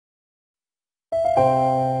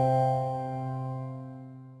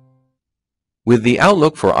With the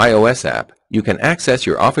Outlook for iOS app, you can access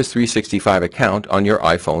your Office 365 account on your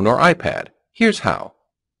iPhone or iPad. Here's how.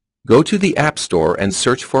 Go to the App Store and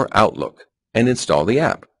search for Outlook and install the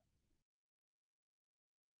app.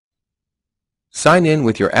 Sign in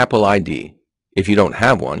with your Apple ID. If you don't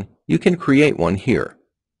have one, you can create one here.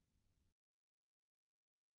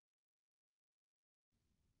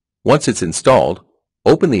 Once it's installed,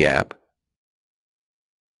 open the app,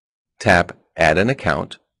 tap Add an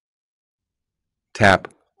Account, tap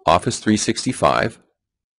Office 365,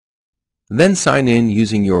 then sign in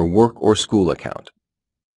using your work or school account.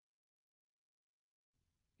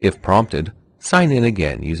 If prompted, sign in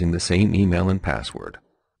again using the same email and password.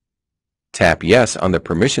 Tap Yes on the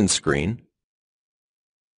permissions screen,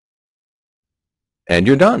 and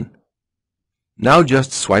you're done. Now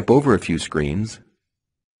just swipe over a few screens,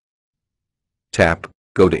 tap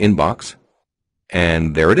Go to Inbox,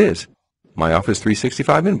 and there it is, my Office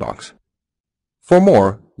 365 inbox. For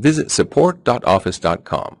more, visit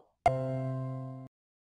support.office.com.